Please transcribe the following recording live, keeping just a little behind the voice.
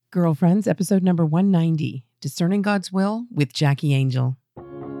Girlfriends, episode number 190, Discerning God's Will with Jackie Angel.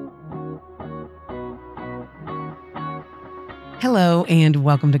 Hello and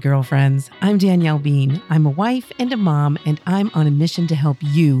welcome to Girlfriends. I'm Danielle Bean. I'm a wife and a mom, and I'm on a mission to help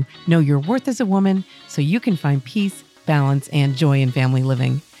you know your worth as a woman so you can find peace, balance, and joy in family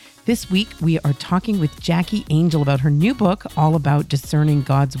living. This week, we are talking with Jackie Angel about her new book, all about discerning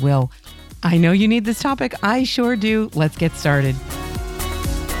God's will. I know you need this topic. I sure do. Let's get started.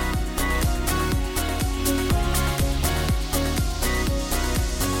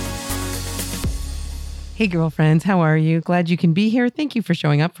 Hey, girlfriends, how are you? Glad you can be here. Thank you for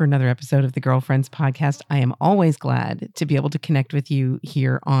showing up for another episode of the Girlfriends podcast. I am always glad to be able to connect with you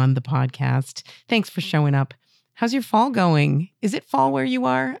here on the podcast. Thanks for showing up. How's your fall going? Is it fall where you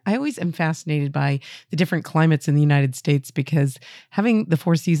are? I always am fascinated by the different climates in the United States because having the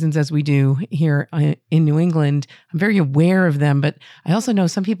four seasons as we do here in New England, I'm very aware of them, but I also know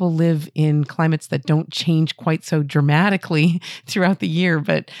some people live in climates that don't change quite so dramatically throughout the year,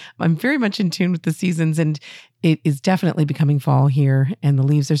 but I'm very much in tune with the seasons, and it is definitely becoming fall here, and the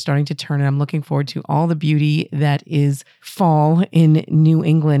leaves are starting to turn, and I'm looking forward to all the beauty that is fall in New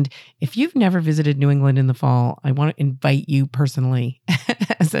England. If you've never visited New England in the fall, I want to invite you personally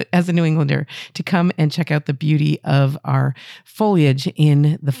as a New Englander to come and check out the beauty of our foliage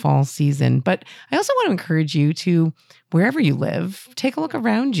in the fall season. But I also want to encourage you to, wherever you live, take a look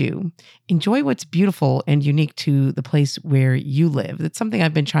around you. Enjoy what's beautiful and unique to the place where you live. That's something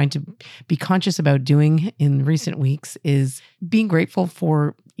I've been trying to be conscious about doing in recent weeks, is being grateful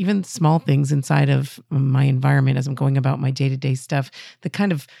for even small things inside of my environment as I'm going about my day-to-day stuff that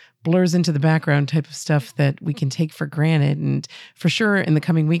kind of blurs into the background type of stuff that we can take for granted. And for sure, in the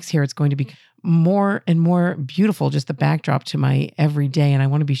coming weeks here, it's going to be more and more beautiful, just the backdrop to my everyday. And I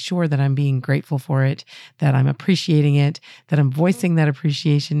want to be sure that I'm being grateful for it, that I'm appreciating it, that I'm voicing that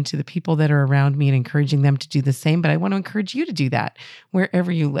appreciation to the people that are around me and encouraging them to do the same. But I want to encourage you to do that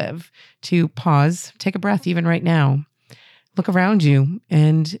wherever you live, to pause, take a breath even right now, look around you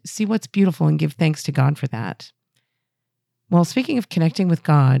and see what's beautiful and give thanks to God for that. Well, speaking of connecting with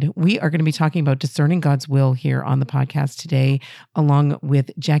God, we are going to be talking about discerning God's will here on the podcast today, along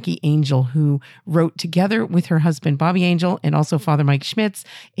with Jackie Angel, who wrote, together with her husband, Bobby Angel, and also Father Mike Schmitz,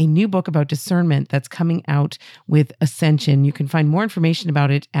 a new book about discernment that's coming out with Ascension. You can find more information about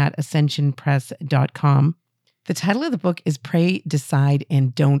it at ascensionpress.com. The title of the book is Pray, Decide,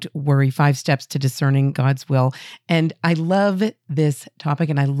 and Don't Worry, 5 Steps to Discerning God's Will. And I love this topic,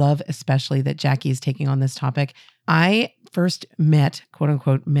 and I love especially that Jackie is taking on this topic. I first quote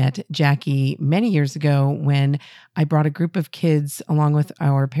unquote, met Jackie many years ago when I brought a group of kids along with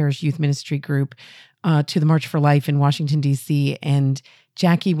our parish youth ministry group to the March for Life in Washington, D.C., and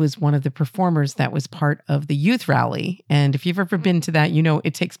Jackie was one of the performers that was part of the youth rally. And if you've ever been to that, you know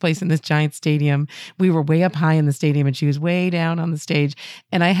it takes place in this giant stadium. We were way up high in the stadium and she was way down on the stage.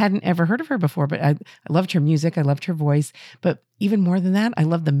 And I hadn't ever heard of her before, but I loved her music. I loved her voice. But even more than that, I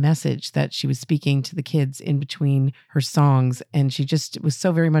loved the message that she was speaking to the kids in between her songs. And she just was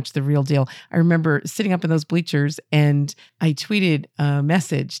so very much the real deal. I remember sitting up in those bleachers and I tweeted a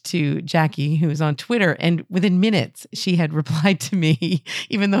message to Jackie, who was on Twitter. And within minutes, she had replied to me,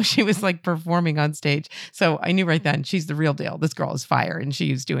 even though she was like performing on stage. So I knew right then, she's the real deal. This girl is fire. And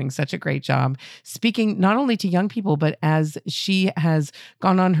she's doing such a great job speaking not only to young people, but as she has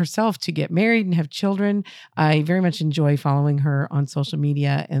gone on herself to get married and have children. I very much enjoy following her on social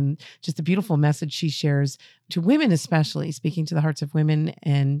media and just the beautiful message she shares to women, especially speaking to the hearts of women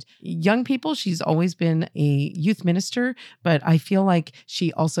and young people. She's always been a youth minister, but I feel like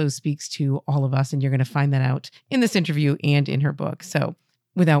she also speaks to all of us, and you're going to find that out in this interview and in her book. So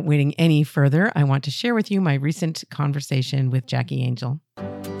without waiting any further, I want to share with you my recent conversation with Jackie Angel.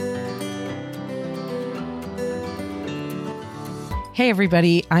 Hey,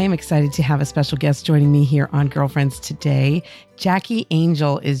 everybody. I am excited to have a special guest joining me here on Girlfriends today. Jackie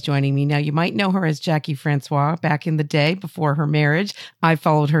Angel is joining me. Now, you might know her as Jackie Francois back in the day before her marriage. I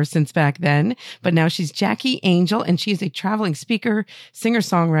followed her since back then, but now she's Jackie Angel, and she is a traveling speaker,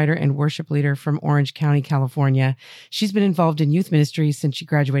 singer-songwriter, and worship leader from Orange County, California. She's been involved in youth ministry since she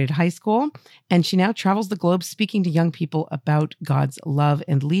graduated high school, and she now travels the globe speaking to young people about God's love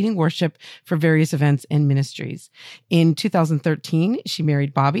and leading worship for various events and ministries. In 2013, she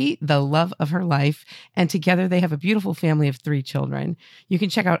married Bobby, the love of her life, and together they have a beautiful family of 3 children. You can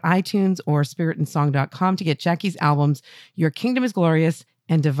check out iTunes or spiritandsong.com to get Jackie's albums, Your Kingdom is Glorious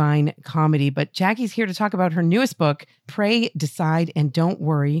and Divine Comedy. But Jackie's here to talk about her newest book, Pray, Decide, and Don't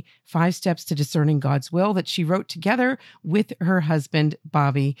Worry, 5 Steps to Discerning God's Will, that she wrote together with her husband,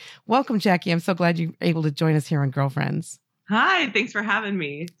 Bobby. Welcome, Jackie. I'm so glad you're able to join us here on Girlfriends. Hi, thanks for having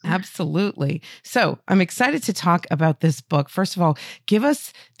me. Absolutely. So I'm excited to talk about this book. First of all, give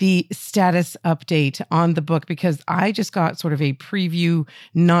us the status update on the book, because I just got sort of a preview,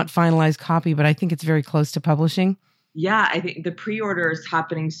 not finalized copy, but I think it's very close to publishing. Yeah, I think the pre-order is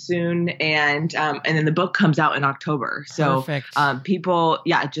happening soon, and then the book comes out in October. So Perfect. people,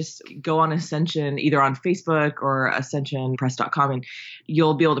 just go on Ascension, either on Facebook or ascensionpress.com, and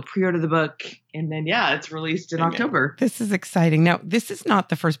you'll be able to pre-order the book. And then, it's released in October. This is exciting. Now, this is not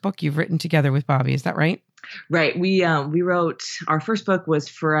the first book you've written together with Bobby. Is that right? Right. We wrote, our first book was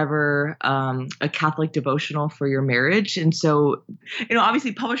Forever, a Catholic devotional for your marriage. And so,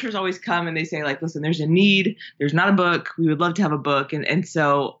 obviously publishers always come and they say, like, listen, there's a need, there's not a book. We would love to have a book. And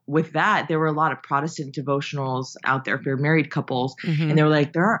so with that, there were a lot of Protestant devotionals out there for married couples. Mm-hmm. And they were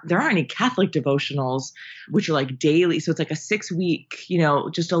like, there aren't any Catholic devotionals, which are like daily. So it's like a 6-week,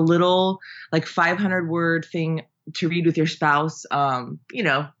 just a little like 500 word thing to read with your spouse,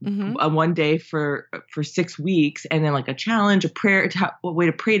 mm-hmm. a one day for 6 weeks, and then like a challenge, a prayer, a way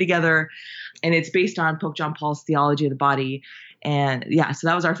to pray together. And it's based on Pope John Paul's theology of the body. And so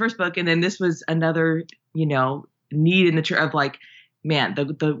that was our first book. And then this was another, need in the church of like, man,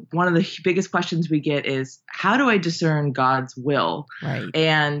 the one of the biggest questions we get is, how do I discern God's will? Right.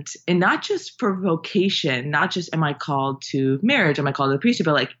 And not just for vocation, not just am I called to marriage, am I called to the priesthood,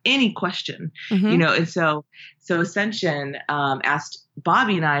 but like any question, mm-hmm. And so Ascension asked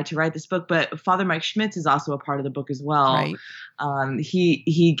Bobby and I to write this book, but Father Mike Schmitz is also a part of the book as well. Right.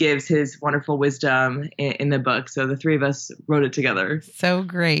 He gives his wonderful wisdom in the book. So the three of us wrote it together. So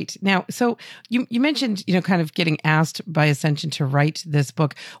great. Now, so you mentioned, kind of getting asked by Ascension to write this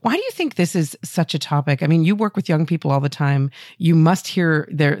book. Why do you think this is such a topic? I mean, you work with young people all the time. You must hear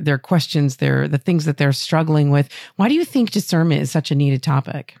their questions, the things that they're struggling with. Why do you think discernment is such a needed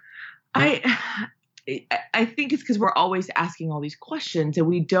topic? I think it's because we're always asking all these questions, and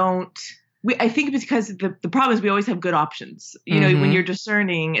I think it's because the problem is we always have good options. Mm-hmm. When you're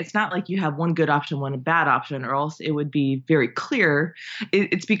discerning, it's not like you have one good option, one bad option, or else it would be very clear.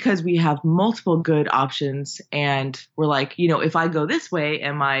 It's because we have multiple good options, and we're like, if I go this way,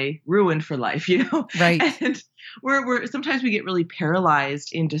 am I ruined for life? Right. And we're sometimes we get really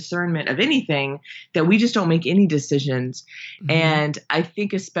paralyzed in discernment of anything that we just don't make any decisions. Mm-hmm. And I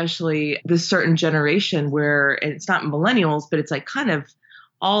think especially this certain generation where, and it's not millennials, but it's like kind of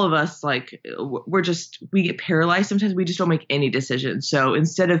all of us, like we get paralyzed. Sometimes we just don't make any decisions. So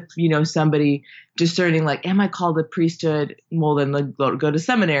instead of, somebody discerning like, am I called to priesthood? Well, then go to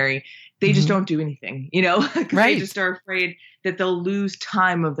seminary. They mm-hmm. just don't do anything, because right. They just are afraid that they'll lose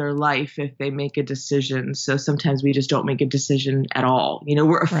time of their life if they make a decision. So sometimes we just don't make a decision at all.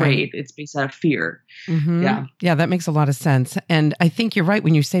 We're afraid. Right. It's based out of fear. Mm-hmm. Yeah, that makes a lot of sense. And I think you're right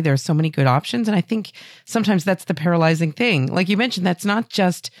when you say there are so many good options. And I think sometimes that's the paralyzing thing. Like you mentioned, that's not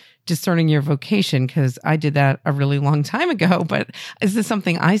just discerning your vocation, because I did that a really long time ago. But this is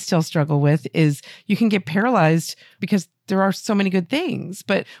something I still struggle with, is you can get paralyzed because there are so many good things.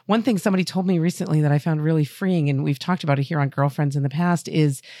 But one thing somebody told me recently that I found really freeing, and we've talked about it here on Girlfriends in the past,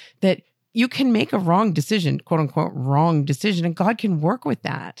 is that you can make a wrong decision, quote unquote, wrong decision, and God can work with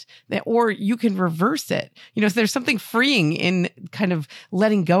that, or you can reverse it. So there's something freeing in kind of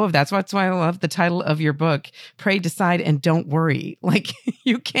letting go of that. So that's why I love the title of your book, Pray, Decide, and Don't Worry. Like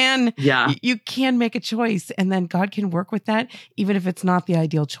you can make a choice, and then God can work with that, even if it's not the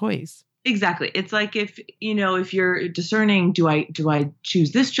ideal choice. Exactly. It's like if you're discerning, do I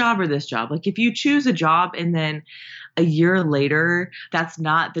choose this job or this job? Like if you choose a job and then a year later, that's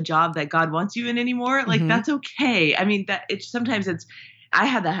not the job that God wants you in anymore, like mm-hmm. that's okay. I mean, I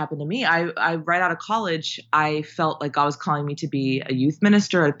had that happen to me. I right out of college, I felt like God was calling me to be a youth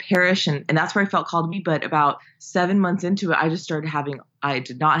minister at a parish, and that's where I felt called to be. But about 7 months into it, I just started I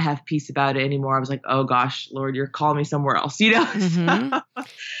did not have peace about it anymore. I was like, oh gosh, Lord, you're calling me somewhere else, Mm-hmm.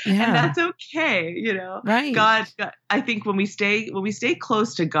 And that's okay, Right. God, I think when we stay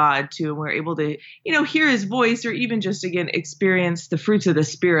close to God too, and we're able to, hear his voice, or even just, again, experience the fruits of the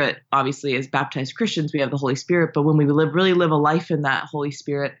Spirit. Obviously, as baptized Christians, we have the Holy Spirit, but when we really live a life in that Holy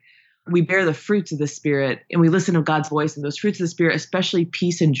Spirit, we bear the fruits of the Spirit, and we listen to God's voice. And those fruits of the Spirit, especially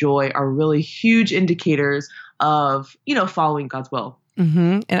peace and joy, are really huge indicators of, following God's will.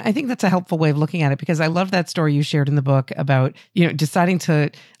 Mm-hmm. And I think that's a helpful way of looking at it, because I love that story you shared in the book about, deciding to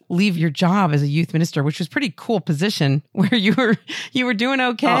leave your job as a youth minister, which was a pretty cool position where you were doing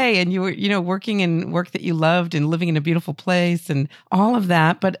okay. And you were, working in work that you loved and living in a beautiful place and all of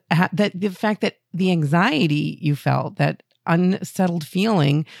that. But that the fact that the anxiety you felt, that unsettled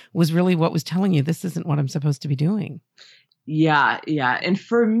feeling, was really what was telling you, this isn't what I'm supposed to be doing. Yeah, yeah. And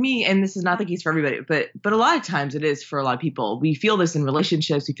for me, and this is not the case for everybody, but a lot of times it is for a lot of people. We feel this in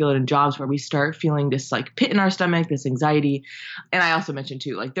relationships, we feel it in jobs where we start feeling this like pit in our stomach, this anxiety. And I also mentioned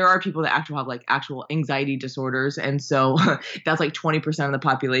too, like there are people that actually have like actual anxiety disorders. And so that's like 20% of the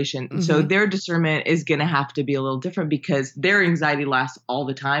population. And so their discernment is gonna have to be a little different because their anxiety lasts all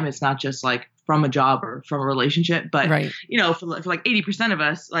the time. It's not just like from a job or from a relationship, but Right. for like 80% of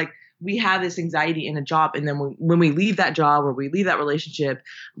us, like we have this anxiety in a job. And then when we leave that job or we leave that relationship,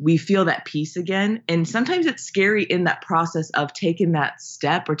 we feel that peace again. And sometimes it's scary in that process of taking that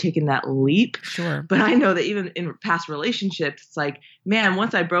step or taking that leap. Sure. But I know that even in past relationships, it's like, man,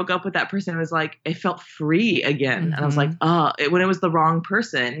 once I broke up with that person, it was like, it felt free again. And I was like, when it was the wrong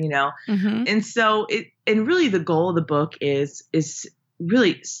person, And so and really the goal of the book is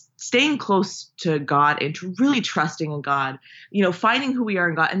really staying close to God and to really trusting in God, finding who we are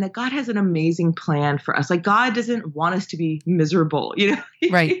in God and that God has an amazing plan for us. Like God doesn't want us to be miserable,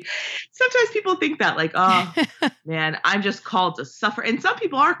 Right. Sometimes people think that like, oh man, I'm just called to suffer. And some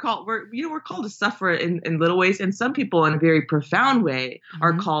people are called, we're called to suffer in little ways. And some people in a very profound way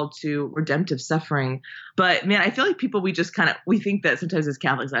are called to redemptive suffering. But man, I feel like people, we think that sometimes as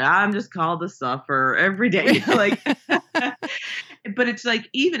Catholics, like I'm just called to suffer every day. But it's like,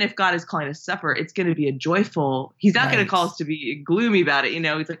 even if God is calling us to suffer, it's going to be he's not going to call us to be gloomy about it.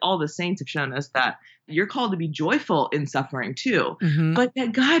 It's like all the saints have shown us that you're called to be joyful in suffering too. But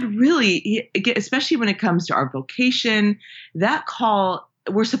that God really, especially when it comes to our vocation, that call,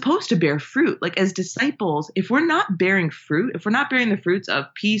 we're supposed to bear fruit. Like as disciples, if we're not bearing fruit, if we're not bearing the fruits of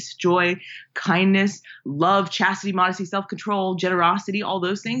peace, joy, kindness, love, chastity, modesty, self-control, generosity, all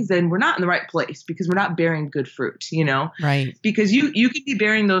those things, then we're not in the right place because we're not bearing good fruit, Right. Because you can be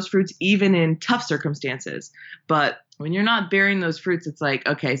bearing those fruits even in tough circumstances. But when you're not bearing those fruits, it's like,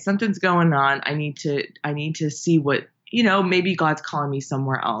 okay, something's going on. I need to see what, maybe God's calling me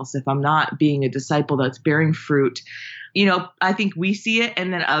somewhere else. If I'm not being a disciple that's bearing fruit, I think we see it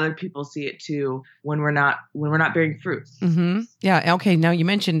and then other people see it too when we're not bearing fruit. Yeah. Okay. Now you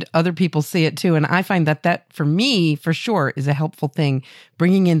mentioned other people see it too. And I find that for me, for sure, is a helpful thing,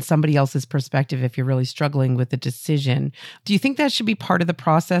 bringing in somebody else's perspective if you're really struggling with a decision. Do you think that should be part of the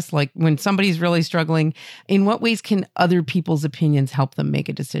process? Like when somebody's really struggling, in what ways can other people's opinions help them make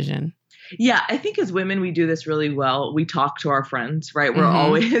a decision? Yeah, I think as women, we do this really well. We talk to our friends, right? We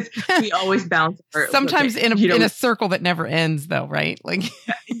always bounce. Sometimes in a circle that never ends though, right? Like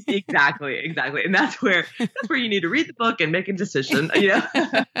Exactly. And that's where you need to read the book and make a decision,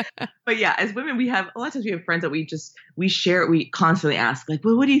 But yeah, as women, a lot of times we have friends that we share, we constantly ask like,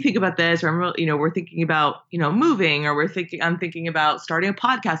 well, what do you think about this? Or, we're thinking about, moving, or I'm thinking about starting a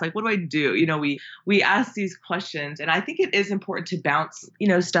podcast. Like, what do I do? We ask these questions, and I think it is important to bounce,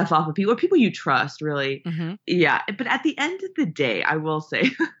 stuff off of people you trust, really. Yeah. But at the end of the day, I will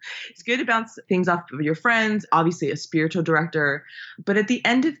say it's good to bounce things off of your friends, obviously a spiritual director. But at the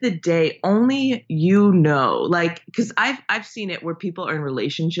end of the day, only like, because I've seen it where people are in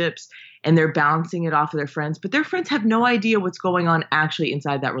relationships and they're bouncing it off of their friends, but their friends have no idea what's going on actually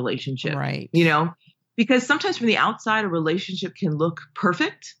inside that relationship. Right. Because sometimes from the outside, a relationship can look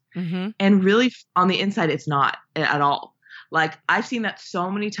perfect. And really on the inside, it's not at all. Like I've seen that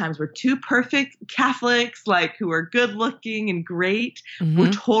so many times where two perfect Catholics, like who are good looking and great, were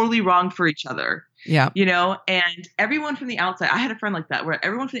totally wrong for each other. Yeah. And everyone from the outside, I had a friend like that where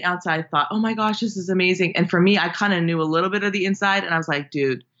everyone from the outside thought, oh my gosh, this is amazing. And for me, I kind of knew a little bit of the inside and I was like,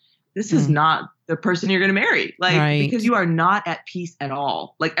 dude, this is not the person you're going to marry. Like, because you are not at peace at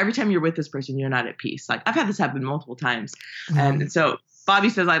all. Like every time you're with this person, you're not at peace. Like I've had this happen multiple times. And so Bobby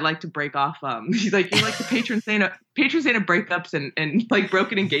says I'd like to break off. He's like, you're like the patron saint of breakups and like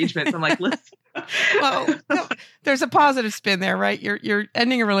broken engagements. I'm like, listen. Well, there's a positive spin there, right? You're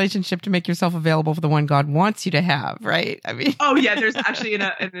ending a relationship to make yourself available for the one God wants you to have, right? I mean, oh yeah, there's actually in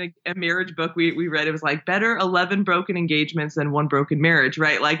a marriage book we read, it was like better 11 broken engagements than one broken marriage,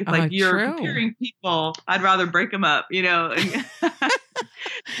 right? Like it's like you're comparing people. I'd rather break them up, and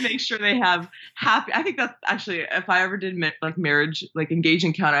make sure they have happy. I think that's actually, if I ever did like marriage, like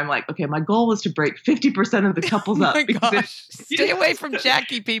engagement count, I'm like, okay, my goal was to break 50% of the couples up. Oh my gosh. Stay away from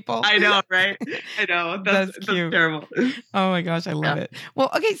Jackie, people. I know, right? I know. That's terrible. Oh my gosh, I love it. Well,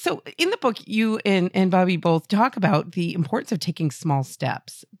 okay, so in the book, you and Bobby both talk about the importance of taking small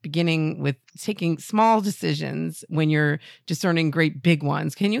steps, beginning with taking small decisions when you're discerning great big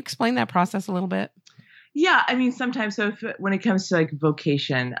ones. Can you explain that process a little bit? Yeah, I mean, sometimes, when it comes to like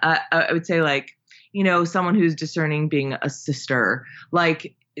vocation, I would say like, someone who's discerning being a sister,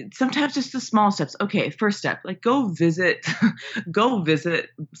 like sometimes just the small steps. Okay, first step, like go visit, go visit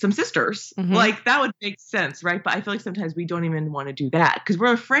some sisters. Like that would make sense, right? But I feel like sometimes we don't even want to do that because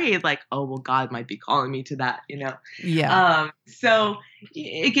we're afraid, like, oh, well, God might be calling me to that, Yeah. So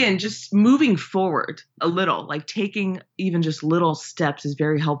again, just moving forward a little, like taking even just little steps is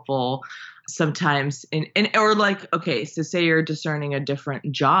very helpful sometimes. Or like, okay, so say you're discerning a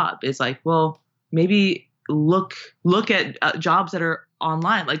different job, is like, well, maybe look at jobs that are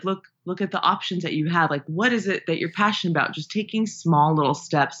online. Like look at the options that you have. Like what is it that you're passionate about? Just taking small little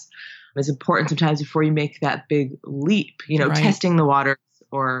steps is important sometimes before you make that big leap, Right. Testing the waters,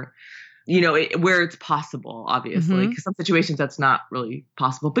 or where it's possible, obviously, because some situations that's not really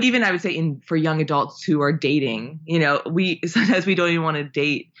possible. But even I would say for young adults who are dating, sometimes we don't even want to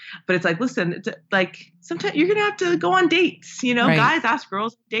date, but it's like, listen, it's like sometimes you're going to have to go on dates, Right. Guys ask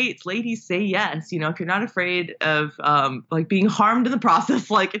girls on dates, ladies say yes, if you're not afraid of like being harmed in the process,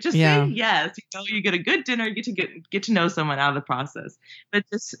 like just say yes, you get a good dinner, you get to know someone out of the process, but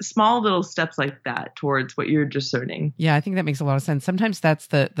just small little steps like that towards what you're discerning. Yeah, I think that makes a lot of sense. Sometimes that's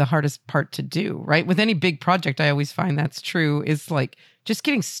the hardest part to do, right? With any big project, I always find that's true, is like just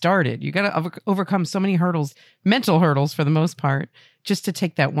getting started. You got to overcome so many hurdles, mental hurdles for the most part, just to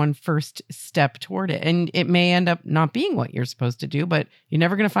take that one first step toward it. And it may end up not being what you're supposed to do, but you're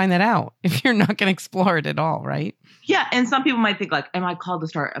never going to find that out if you're not going to explore it at all, right? Yeah. And some people might think like, am I called to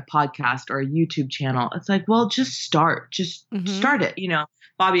start a podcast or a YouTube channel? It's like, well, just start it.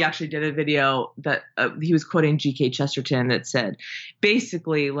 Bobby actually did a video that he was quoting G.K. Chesterton that said,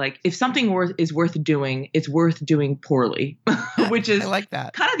 basically, like, if something is worth doing, it's worth doing poorly, which is I like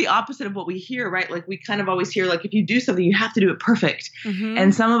that. Kind of the opposite of what we hear, right? Like we kind of always hear, like, if you do something, you have to do it perfect.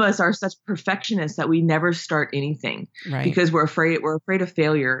 And some of us are such perfectionists that we never start anything, right? Because we're afraid of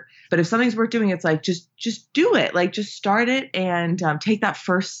failure. But if something's worth doing, it's like, just do it. Like, just start it and take that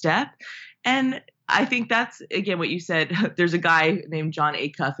first step. And I think that's, again, what you said. There's a guy named John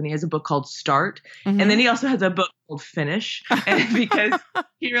Acuff, and he has a book called Start. And then he also has a book called Finish. And because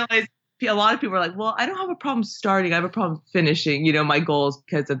he realized a lot of people are like, well, I don't have a problem starting. I have a problem finishing, my goals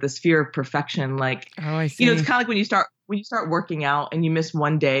because of this fear of perfection. Like, I see. It's kind of like when you start working out and you miss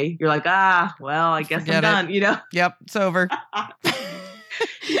one day, you're like, well, I guess I'm done, Yep, it's over.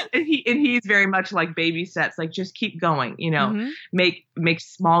 And he's very much like baby steps, like just keep going, make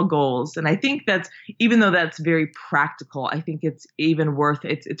small goals. And I think that's, even though that's very practical, I think it's even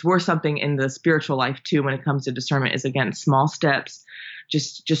it's worth something in the spiritual life too, when it comes to discernment, is again, small steps.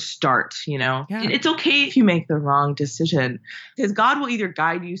 Just start, Yeah. It's okay if you make the wrong decision, because God will either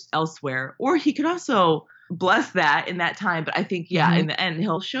guide you elsewhere, or he could also bless that in that time. But I think, in the end,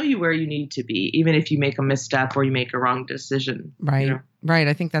 he'll show you where you need to be, even if you make a misstep or you make a wrong decision. Right. Right.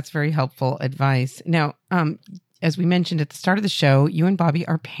 I think that's very helpful advice. Now, as we mentioned at the start of the show, you and Bobby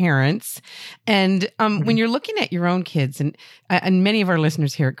are parents. And when you're looking at your own kids, and many of our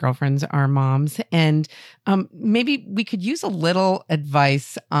listeners here at Girlfriends are moms, and maybe we could use a little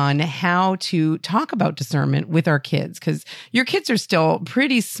advice on how to talk about discernment with our kids, because your kids are still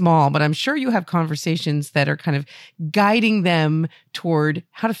pretty small, but I'm sure you have conversations that are kind of guiding them toward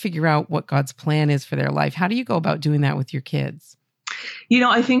how to figure out what God's plan is for their life. How do you go about doing that with your kids?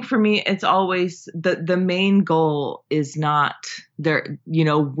 I think for me, it's always the main goal is not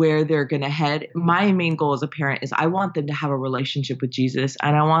where they're going to head. My main goal as a parent is I want them to have a relationship with Jesus,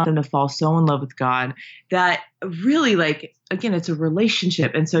 and I want them to fall so in love with God that really, like, again, it's a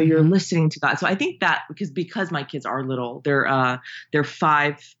relationship. And so you're listening to God. So I think that because my kids are little, they're 5,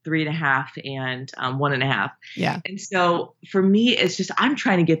 3.5, and 1.5. Yeah. And so for me, it's just, I'm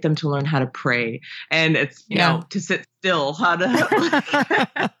trying to get them to learn how to pray, and it's, to sit still, how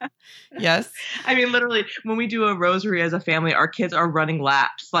to. Yes. I mean, literally, when we do a rosary as a family, our kids are running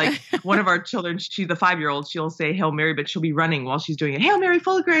laps. Like, one of our children, she's the 5-year-old, she'll say Hail Mary, but she'll be running while she's doing it. Hail Mary,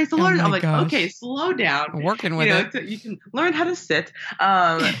 full of grace, the Lord. I'm like, okay, slow down. I'm working with it. You can learn how to sit.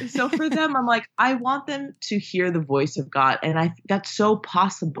 So for them, I'm like, I want them to hear the voice of God. And that's so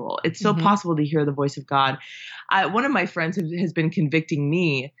possible. It's so possible to hear the voice of God. One of my friends has been convicting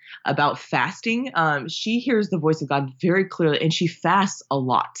me about fasting. She hears the voice of God very clearly, and she fasts a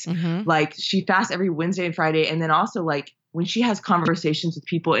lot. Like, she fasts every Wednesday and Friday. And then also, like, when she has conversations with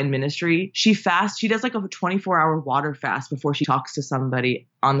people in ministry, she fasts. She does like a 24-hour water fast before she talks to somebody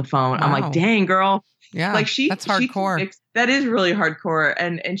on the phone. Wow. I'm like, dang, girl. Yeah, like that's hardcore. That is really hardcore.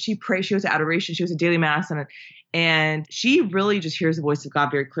 And she prays. She goes to adoration. She goes to daily mass. And she really just hears the voice of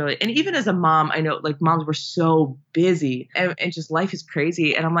God very clearly. And even as a mom, I know like moms were so busy and just life is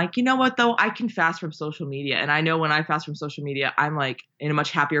crazy. And I'm like, you know what, though? I can fast from social media. And I know when I fast from social media, I'm like in a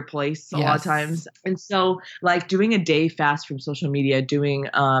much happier place a lot of times. And so like doing a day fast from social media, doing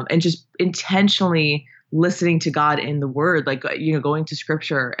and just intentionally listening to God in the word, like, going to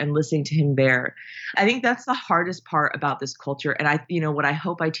scripture and listening to him there. I think that's the hardest part about this culture. And what I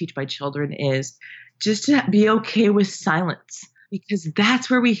hope I teach my children is just to be okay with silence, because that's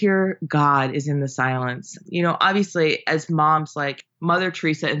where we hear God is in the silence. Obviously as moms, like Mother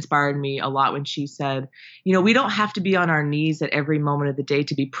Teresa inspired me a lot when she said, we don't have to be on our knees at every moment of the day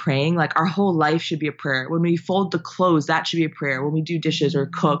to be praying. Like our whole life should be a prayer. When we fold the clothes, that should be a prayer. When we do dishes or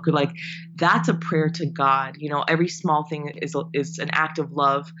cook, like that's a prayer to God. Every small thing is an act of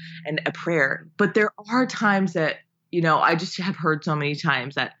love and a prayer. But there are times that, I just have heard so many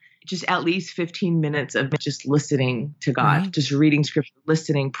times that just at least 15 minutes of just listening to God, just reading scripture,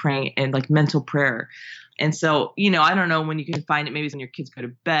 listening, praying, and like mental prayer. And so, I don't know when you can find it. Maybe it's when your kids go to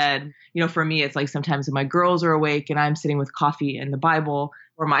bed. For me, it's like sometimes when my girls are awake and I'm sitting with coffee and the Bible,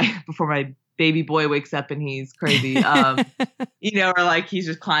 or before my baby boy wakes up and he's crazy, or like he's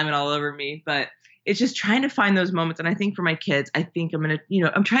just climbing all over me. But it's just trying to find those moments. And I think for my kids, I think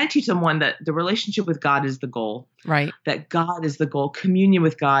I'm trying to teach them that the relationship with God is the goal, right? That God is the goal, communion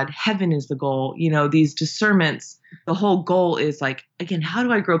with God, heaven is the goal, these discernments. The whole goal is like, again, how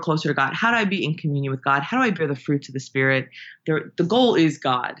do I grow closer to God? How do I be in communion with God? How do I bear the fruits of the Spirit? The goal is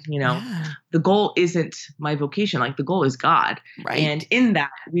God, The goal isn't my vocation. Like the goal is God. Right. And in that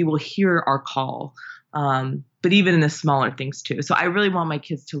we will hear our call. But even in the smaller things too. So I really want my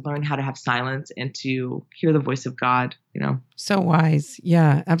kids to learn how to have silence and to hear the voice of God, So wise.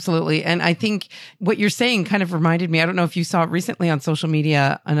 Yeah, absolutely. And I think what you're saying kind of reminded me, I don't know if you saw it recently on social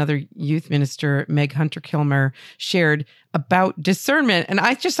media, another youth minister, Meg Hunter Kilmer, shared about discernment. And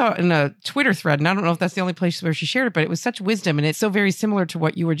I just saw it in a Twitter thread, and I don't know if that's the only place where she shared it, but it was such wisdom. And it's so very similar to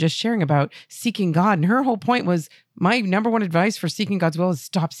what you were just sharing about seeking God. And her whole point was, my number one advice for seeking God's will is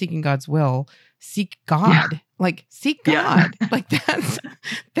stop seeking God's will. Seek God. Yeah. Like seek God. Yeah. Like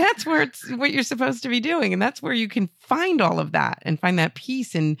that's where it's what you're supposed to be doing. And that's where you can find all of that and find that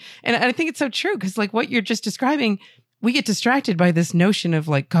peace. And I think it's so true, because like what you're just describing, we get distracted by this notion of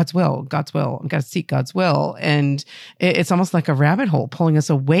like God's will. I've got to seek God's will. And it's almost like a rabbit hole pulling us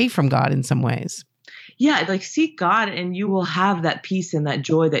away from God in some ways. Yeah, like seek God and you will have that peace and that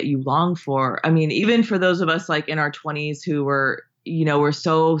joy that you long for. I mean, even for those of us like in our 20s who were, we're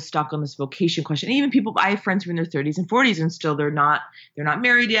so stuck on this vocation question. And even people, I have friends who are in their 30s and 40s and still they're not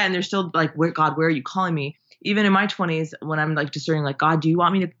married yet. And they're still like, God, where are you calling me? Even in my 20s, when I'm like discerning, like, God, do you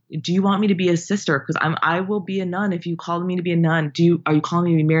want me to be a sister? Because I will be a nun if you call me to be a nun. Are you calling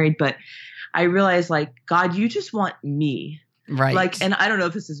me to be married? But I realized like, God, you just want me. Right. Like, and I don't know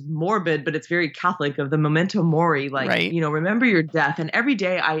if this is morbid, but it's very Catholic of the memento mori, like, right. Remember your death. And every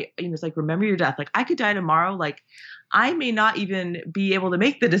day it's like, remember your death. Like I could die tomorrow. Like I may not even be able to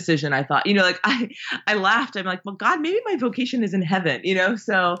make the decision. I thought, like I laughed. I'm like, well, God, maybe my vocation is in heaven,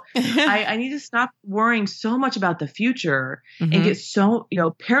 so I need to stop worrying so much about the future and get so,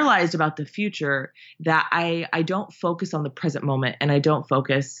 paralyzed about the future that I don't focus on the present moment and I don't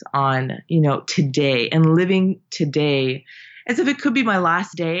focus on, today and living today as if it could be my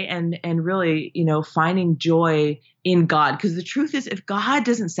last day and really, finding joy in God. Because the truth is, if God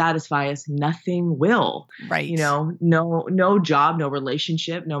doesn't satisfy us, nothing will. Right. No job, no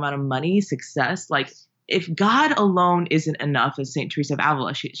relationship, no amount of money, success. Like if God alone isn't enough, as St. Teresa of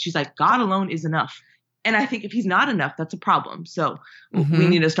Avila, she's like, God alone is enough. And I think if he's not enough, that's a problem. So we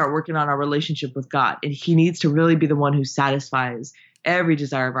need to start working on our relationship with God. And he needs to really be the one who satisfies every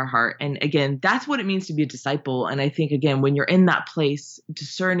desire of our heart. And again, that's what it means to be a disciple. And I think, again, when you're in that place,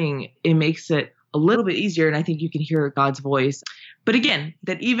 discerning, it makes it a little bit easier. And I think you can hear God's voice. But again,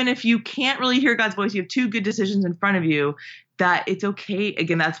 that even if you can't really hear God's voice, you have two good decisions in front of you, that it's okay.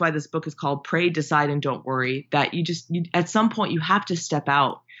 Again, that's why this book is called Pray, Decide, and Don't Worry, that you at some point you have to step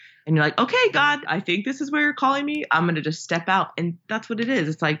out. And you're like, okay, God, I think this is where you're calling me. I'm going to just step out. And that's what it is.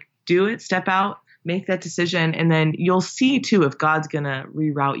 It's like, do it, step out, make that decision. And then you'll see too, if God's going to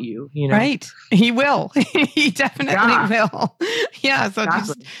reroute you, Right. He will. He definitely will. Yeah. So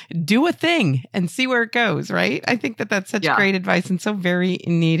exactly. Just do a thing and see where it goes. Right. I think that's such great advice and so very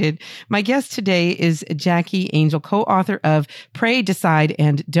needed. My guest today is Jackie Angel, co-author of Pray, Decide,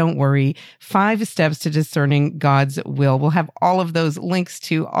 and Don't Worry, 5 Steps to Discerning God's Will. We'll have all of those links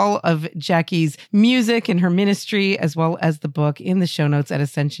to all of Jackie's music and her ministry, as well as the book in the show notes at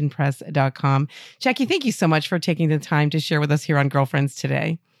ascensionpress.com. Jackie, thank you so much for taking the time to share with us here on Girlfriends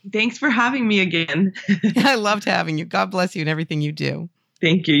today. Thanks for having me again. I loved having you. God bless you and everything you do.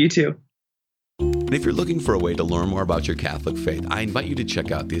 Thank you. You too. And if you're looking for a way to learn more about your Catholic faith, I invite you to check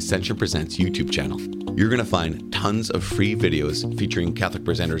out the Ascension Presents YouTube channel. You're going to find tons of free videos featuring Catholic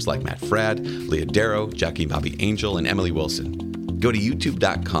presenters like Matt Fradd, Leah Darrow, Jackie Bobby Angel, and Emily Wilson. Go to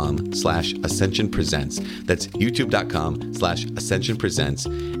youtube.com/Ascension Presents. That's youtube.com/Ascension Presents.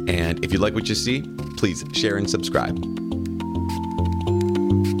 And if you like what you see, please share and subscribe.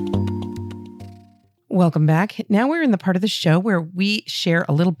 Welcome back. Now we're in the part of the show where we share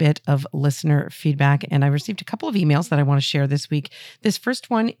a little bit of listener feedback, and I received a couple of emails that I want to share this week. This first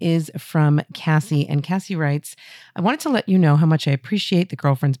one is from Cassie, and Cassie writes, I wanted to let you know how much I appreciate the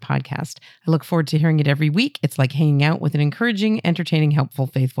Girlfriends podcast. I look forward to hearing it every week. It's like hanging out with an encouraging, entertaining, helpful,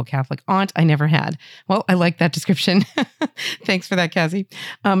 faithful Catholic aunt I never had. Well, I like that description. Thanks for that, Cassie.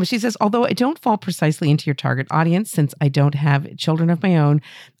 She says, although I don't fall precisely into your target audience since I don't have children of my own,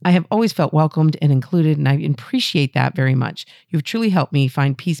 I have always felt welcomed and included, and I appreciate that very much. You've truly helped me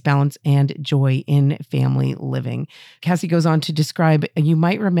find peace, balance, and joy in family living. Cassie goes on to describe, you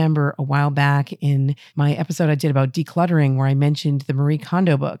might remember a while back in my episode I did about decluttering where I mentioned the Marie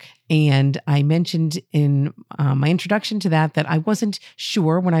Kondo book. And I mentioned in my introduction to that I wasn't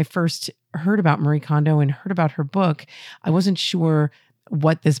sure when I first heard about Marie Kondo and heard about her book, I wasn't sure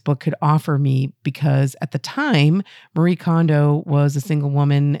what this book could offer me because at the time, Marie Kondo was a single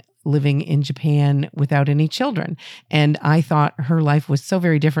woman living in Japan without any children. And I thought her life was so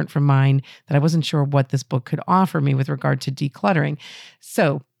very different from mine that I wasn't sure what this book could offer me with regard to decluttering.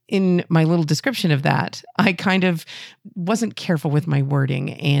 So in my little description of that, I kind of wasn't careful with my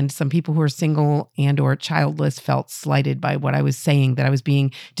wording, and some people who are single and or childless felt slighted by what I was saying, that I was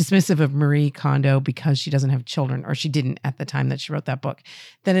being dismissive of Marie Kondo because she doesn't have children, or she didn't at the time that she wrote that book.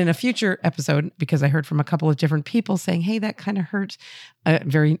 Then in a future episode, because I heard from a couple of different people saying, hey, that kind of hurt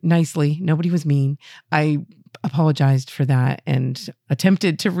very nicely, nobody was mean, I apologized for that and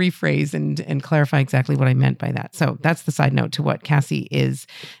attempted to rephrase and clarify exactly what I meant by that. So that's the side note to what Cassie is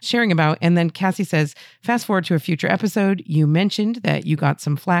sharing about. And then Cassie says, fast forward to a future episode, you mentioned that you got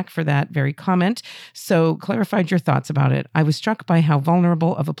some flack for that very comment. So clarified your thoughts about it. I was struck by how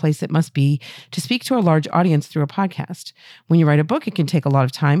vulnerable of a place it must be to speak to a large audience through a podcast. When you write a book, it can take a lot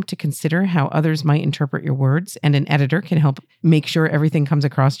of time to consider how others might interpret your words, and an editor can help make sure everything comes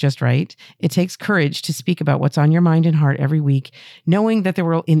across just right. It takes courage to speak about what's on your mind and heart every week, knowing that there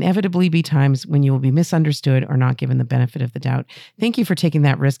will inevitably be times when you will be misunderstood or not given the benefit of the doubt. Thank you for taking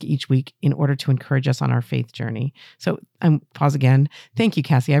that risk each week in order to encourage us on our faith journey. So pause again. Thank you,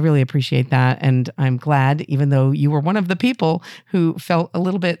 Cassie. I really appreciate that. And I'm glad, even though you were one of the people who felt a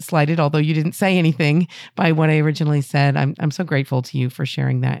little bit slighted, although you didn't say anything by what I originally said, I'm so grateful to you for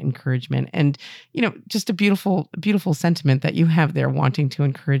sharing that encouragement. And, just a beautiful, beautiful sentiment that you have there wanting to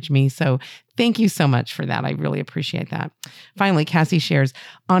encourage me. So thank you so much for that. I really appreciate that. Finally, Cassie shares,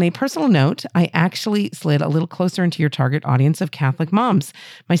 on a personal note, I actually slid a little closer into your target audience of Catholic moms.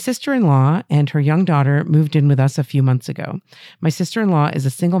 My sister-in-law and her young daughter moved in with us a few months ago. My sister-in-law is a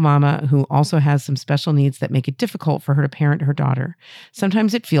single mama who also has some special needs that make it difficult for her to parent her daughter.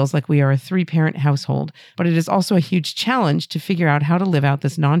 Sometimes it feels like we are a 3-parent household, but it is also a huge challenge to figure out how to live out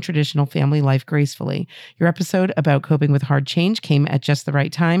this non-traditional family life gracefully. Your episode about coping with hard change came at just the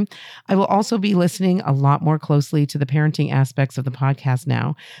right time. I will also be listening a lot more closely to the parenting aspects of the podcast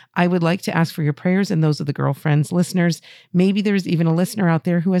now. I would like to ask for your prayers and those of the Girlfriends listeners. Maybe there's even a listener out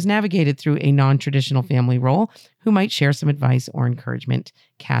there who has navigated through a non-traditional family role who might share some advice or encouragement.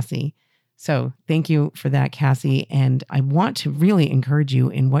 Cassie. So thank you for that, Cassie. And I want to really encourage you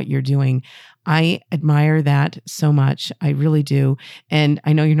in what you're doing. I admire that so much. I really do. And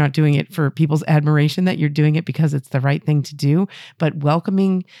I know you're not doing it for people's admiration, that you're doing it because it's the right thing to do, but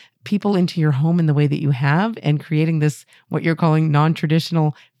welcoming people into your home in the way that you have and creating this, what you're calling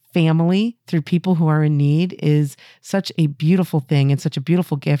non-traditional family through people who are in need is such a beautiful thing and such a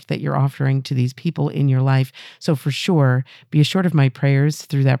beautiful gift that you're offering to these people in your life. So for sure, be assured of my prayers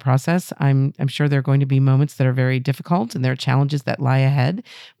through that process. I'm sure there are going to be moments that are very difficult and there are challenges that lie ahead.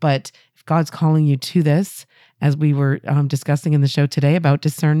 But if God's calling you to this, as we were discussing in the show today about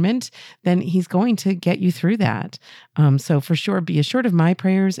discernment, then he's going to get you through that. So for sure, be assured of my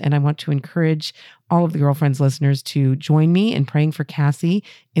prayers. And I want to encourage all of the Girlfriends listeners to join me in praying for Cassie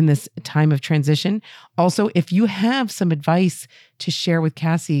in this time of transition. Also, if you have some advice to share with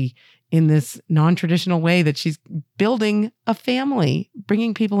Cassie in this non-traditional way that she's building a family,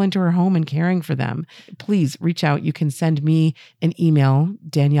 bringing people into her home and caring for them, please reach out. You can send me an email,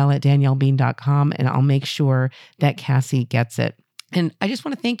 Danielle@daniellebean.com, and I'll make sure that Cassie gets it. And I just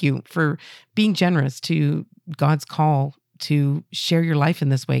want to thank you for being generous to God's call to share your life in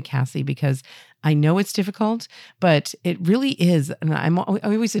this way, Cassie, because I know it's difficult, but it really is. And I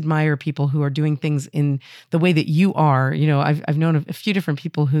always admire people who are doing things in the way that you are. You know, I've known a few different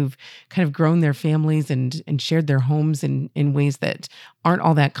people who've kind of grown their families and shared their homes in ways that aren't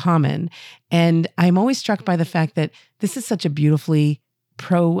all that common. And I'm always struck by the fact that this is such a beautifully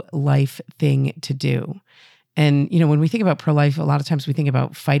pro-life thing to do. And, you know, when we think about pro-life, a lot of times we think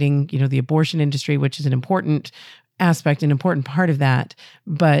about fighting, you know, the abortion industry, which is an important aspect, an important part of that.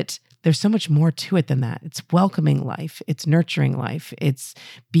 But there's so much more to it than that. It's welcoming life. It's nurturing life. It's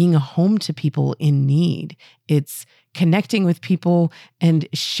being a home to people in need. It's connecting with people and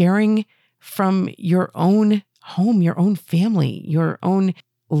sharing from your own home, your own family, your own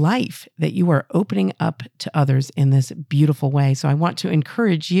life that you are opening up to others in this beautiful way. So I want to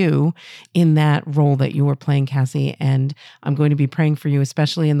encourage you in that role that you are playing, Cassie, and I'm going to be praying for you,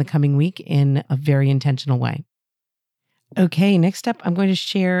 especially in the coming week, in a very intentional way. Okay, next up, I'm going to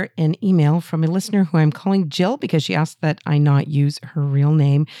share an email from a listener who I'm calling Jill because she asked that I not use her real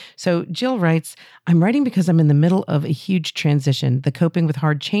name. So Jill writes, I'm writing because I'm in the middle of a huge transition. The coping with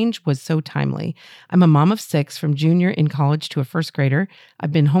hard change was so timely. I'm a mom of 6 from junior in college to a first grader.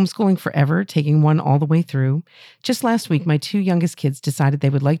 I've been homeschooling forever, taking one all the way through. Just last week, my 2 youngest kids decided they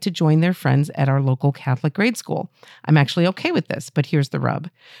would like to join their friends at our local Catholic grade school. I'm actually okay with this, but here's the rub.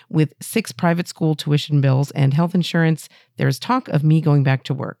 With 6 private school tuition bills and health insurance, there's talk of me going back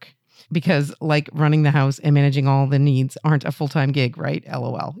to work because like running the house and managing all the needs aren't a full-time gig, right?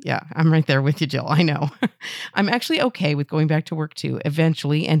 LOL. Yeah, I'm right there with you, Jill. I know. I'm actually okay with going back to work too,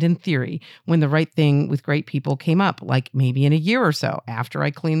 eventually and in theory, when the right thing with great people came up, like maybe in a year or so after I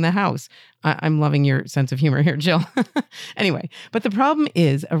clean the house. I'm loving your sense of humor here, Jill. Anyway, but the problem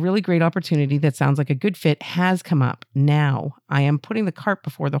is a really great opportunity that sounds like a good fit has come up. Now, I am putting the cart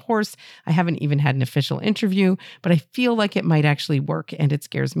before the horse. I haven't even had an official interview, but I feel like it might actually work, and it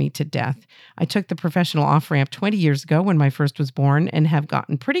scares me to death. I took the professional off-ramp 20 years ago when my first was born and have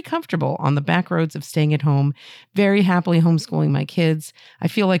gotten pretty comfortable on the back roads of staying at home, very happily homeschooling my kids. I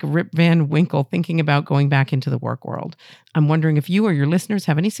feel like Rip Van Winkle thinking about going back into the work world. I'm wondering if you or your listeners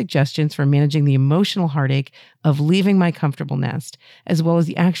have any suggestions for managing the emotional heartache of leaving my comfortable nest, as well as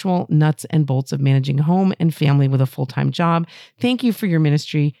the actual nuts and bolts of managing home and family with a full-time job. Thank you for your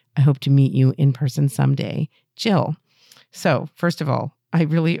ministry. I hope to meet you in person someday. Jill. So, first of all, I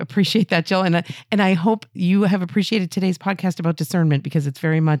really appreciate that, Jill. And I hope you have appreciated today's podcast about discernment because it's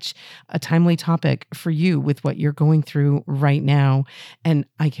very much a timely topic for you with what you're going through right now. And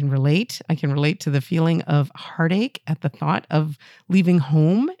I can relate. I can relate to the feeling of heartache at the thought of leaving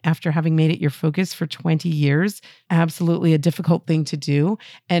home after having made it your focus for 20 years. Absolutely a difficult thing to do.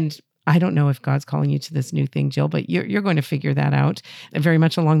 And I don't know if God's calling you to this new thing, Jill, but you're going to figure that out very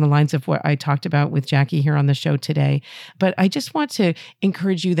much along the lines of what I talked about with Jackie here on the show today. But I just want to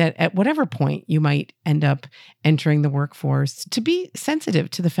encourage you that at whatever point you might end up entering the workforce, to be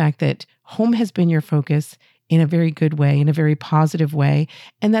sensitive to the fact that home has been your focus in a very good way, in a very positive way,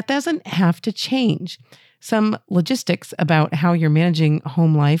 and that doesn't have to change. Some logistics about how you're managing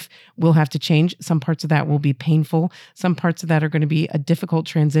home life will have to change. Some parts of that will be painful. Some parts of that are going to be a difficult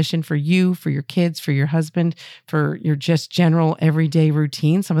transition for you, for your kids, for your husband, for your just general everyday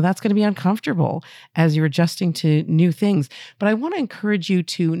routine. Some of that's going to be uncomfortable as you're adjusting to new things. But I want to encourage you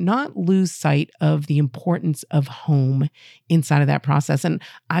to not lose sight of the importance of home inside of that process. And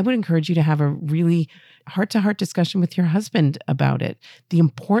I would encourage you to have a really heart-to-heart discussion with your husband about it. The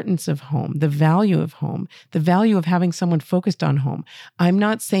importance of home, the value of home, the value of having someone focused on home. I'm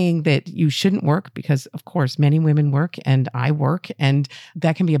not saying that you shouldn't work because, of course, many women work and I work, and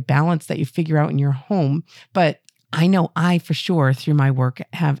that can be a balance that you figure out in your home. But I know I, for sure, through my work,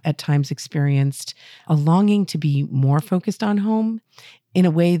 have at times experienced a longing to be more focused on home in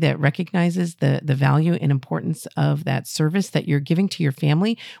a way that recognizes the value and importance of that service that you're giving to your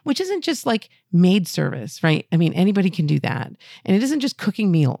family, which isn't just like maid service, right? I mean, anybody can do that. And it isn't just cooking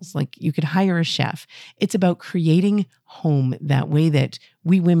meals, like you could hire a chef. It's about creating home that way that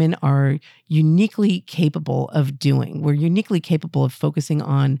we women are uniquely capable of doing. We're uniquely capable of focusing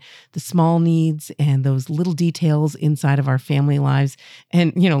on the small needs and those little details inside of our family lives.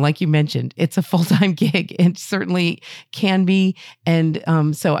 And, you know, like you mentioned, it's a full-time gig. It certainly can be. And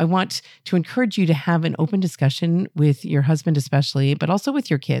so I want to encourage you to have an open discussion with your husband, especially, but also with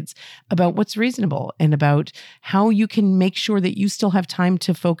your kids about what's reasonable and about how you can make sure that you still have time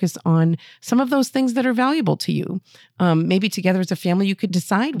to focus on some of those things that are valuable to you. Maybe together as a family, you could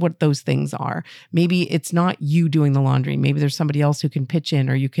decide what those things are. Maybe it's not you doing the laundry. Maybe there's somebody else who can pitch in,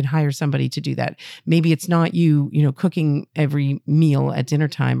 or you can hire somebody to do that. Maybe it's not you, cooking every meal at dinner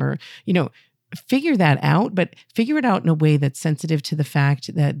time, or, figure that out, but figure it out in a way that's sensitive to the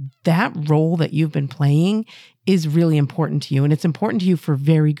fact that that role that you've been playing is really important to you. And it's important to you for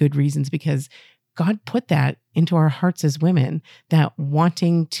very good reasons, because God put that into our hearts as women, that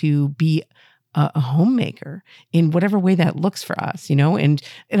wanting to be a homemaker in whatever way that looks for us, and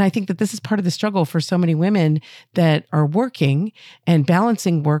I think that this is part of the struggle for so many women that are working and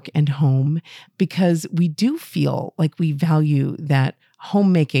balancing work and home, because we do feel like we value that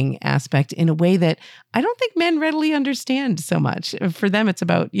homemaking aspect in a way that I don't think men readily understand so much. For them, it's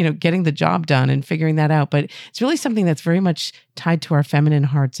about, getting the job done and figuring that out. But it's really something that's very much tied to our feminine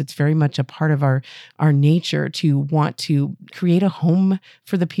hearts. It's very much a part of our nature to want to create a home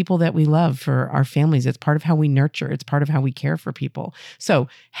for the people that we love, for our families. It's part of how we nurture. It's part of how we care for people. So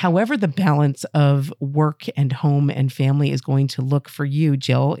however the balance of work and home and family is going to look for you,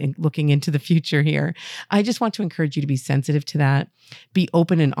 Jill, in looking into the future here, I just want to encourage you to be sensitive to that. Be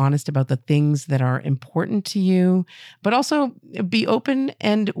open and honest about the things that are important to you, but also be open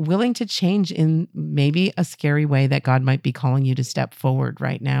and willing to change in maybe a scary way that God might be calling you to step forward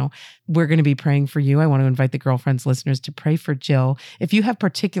right now. We're going to be praying for you. I want to invite the Girlfriends listeners to pray for Jill. If you have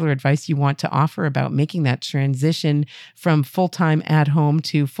particular advice you want to offer about making that transition from full-time at home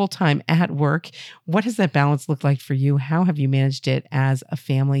to full-time at work, what does that balance look like for you? How have you managed it as a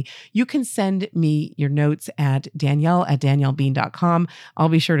family? You can send me your notes at Danielle@DanielleBean.com. I'll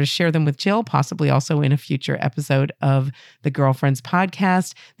be sure to share them with Jill, possibly also in a future episode of the Girlfriends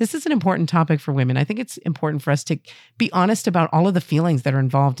podcast. This is an important topic for women. I think it's important for us to be honest about all of the feelings that are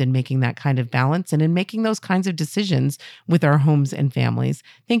involved in making that kind of balance and in making those kinds of decisions with our homes and families.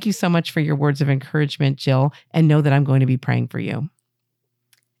 Thank you so much for your words of encouragement, Jill, and know that I'm going to be praying for you.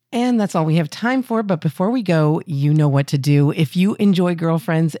 And that's all we have time for. But before we go, you know what to do. If you enjoy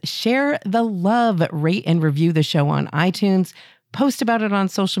Girlfriends, share the love, rate and review the show on iTunes, post about it on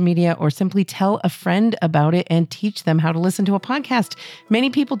social media, or simply tell a friend about it and teach them how to listen to a podcast. Many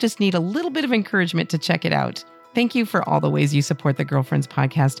people just need a little bit of encouragement to check it out. Thank you for all the ways you support the Girlfriends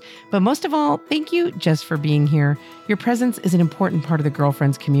podcast. But most of all, thank you just for being here. Your presence is an important part of the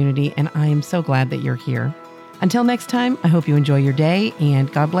Girlfriends community, and I am so glad that you're here. Until next time, I hope you enjoy your day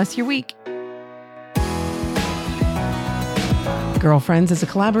and God bless your week. Girlfriends is a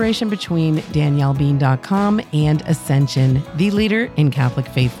collaboration between DanielleBean.com and Ascension, the leader in Catholic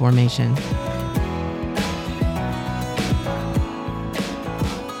faith formation.